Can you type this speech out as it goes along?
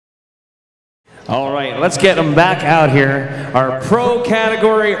All right, let's get him back out here. Our pro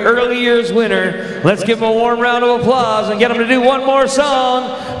category early years winner. Let's give him a warm round of applause and get him to do one more song,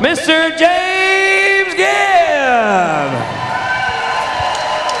 Mr. James Gibb.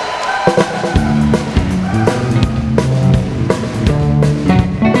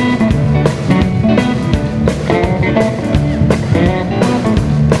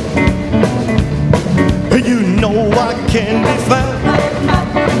 You know I can be found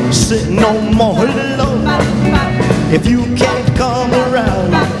sitting no more alone. If you can't come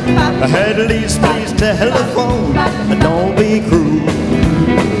around, at least please telephone. Don't be cruel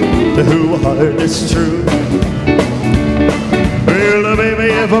to who heard it's true. Well,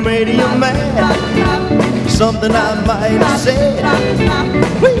 baby, if I made you mad, something I might have said,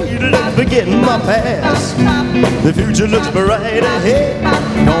 please let me get in my past. The future looks bright ahead.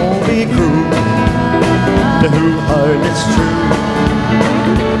 Don't be cruel to who heard it's true.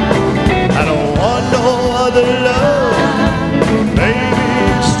 I don't want no other love, baby,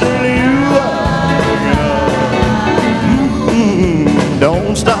 it's still you.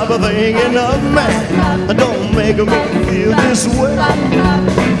 Don't stop thinking of me, don't make me feel this way.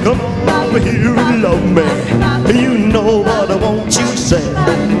 Come on over here and love me, you know what I want you to say.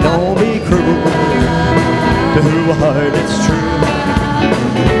 Don't be cruel to who heard it's true.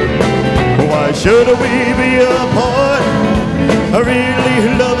 Why should we be apart? I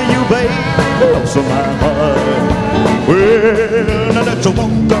really love you, babe, lost of my heart. Well, now let's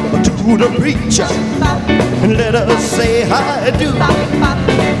walk up to the preacher and let us say I do.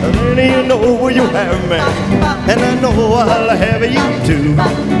 Then you know where you have me, and I know I'll have you too.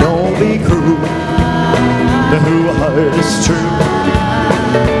 Don't be cruel to who heard it's true.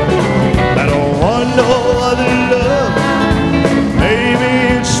 I don't want no other love, baby,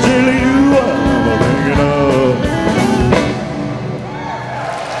 it's still you.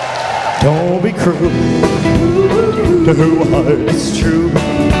 Don't be cruel to who heard it's true.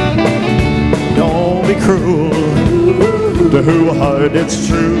 Don't be cruel to who heard it's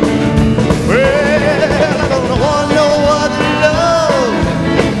true. Well, I don't want no other love,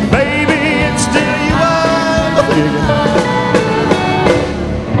 baby, it's still you I'm thinking.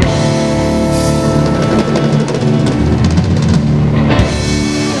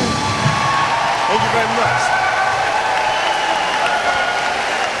 Thank you very much.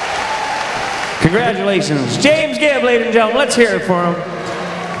 Congratulations, James Gibb, ladies and gentlemen. Let's hear it for him.